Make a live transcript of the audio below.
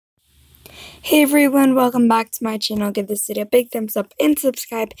Hey everyone, welcome back to my channel. Give this video a big thumbs up and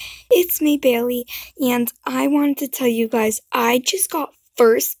subscribe. It's me, Bailey, and I wanted to tell you guys I just got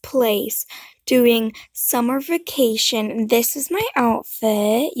first place doing summer vacation. This is my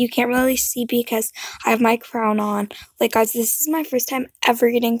outfit. You can't really see because I have my crown on. Like guys, this is my first time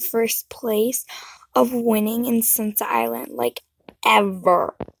ever getting first place of winning in Sunset Island. Like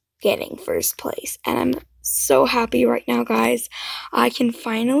ever getting first place. And I'm so happy right now, guys. I can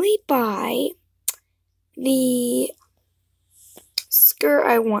finally buy the skirt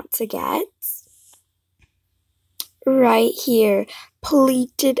I want to get right here.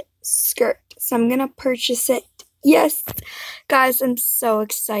 Pleated skirt. So I'm gonna purchase it. Yes, guys, I'm so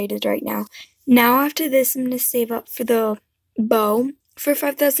excited right now. Now after this, I'm gonna save up for the bow for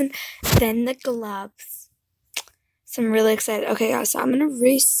 5,000, then the gloves. So I'm really excited. Okay, guys, so I'm going to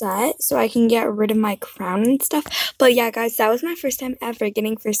reset so I can get rid of my crown and stuff. But yeah, guys, that was my first time ever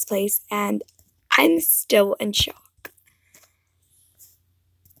getting first place, and I'm still in shock.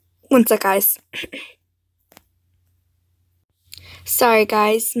 One sec, guys. Sorry,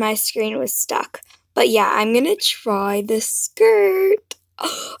 guys, my screen was stuck. But yeah, I'm going to try the skirt.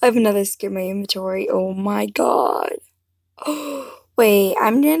 Oh, I have another skirt in my inventory. Oh my god. Oh. Wait,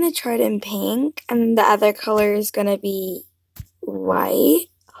 I'm gonna try it in pink, and the other color is gonna be white.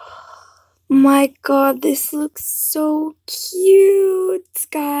 My god, this looks so cute,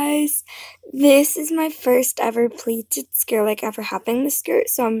 guys. This is my first ever pleated skirt, like ever having the skirt,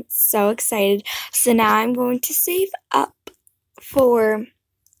 so I'm so excited. So now I'm going to save up for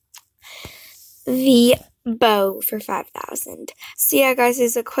the bow for 5,000. So yeah, guys,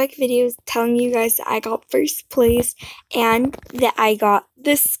 there's a quick video telling you guys that I got first place and that I got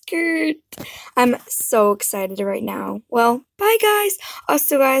the skirt. I'm so excited right now. Well, bye guys.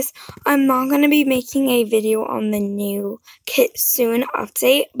 Also guys, I'm not going to be making a video on the new Kit Soon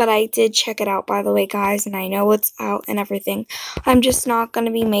update, but I did check it out, by the way, guys, and I know it's out and everything. I'm just not going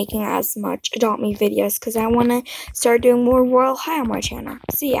to be making as much Adopt Me videos because I want to start doing more Royal High on my channel.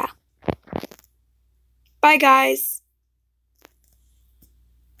 So yeah. Bye, guys.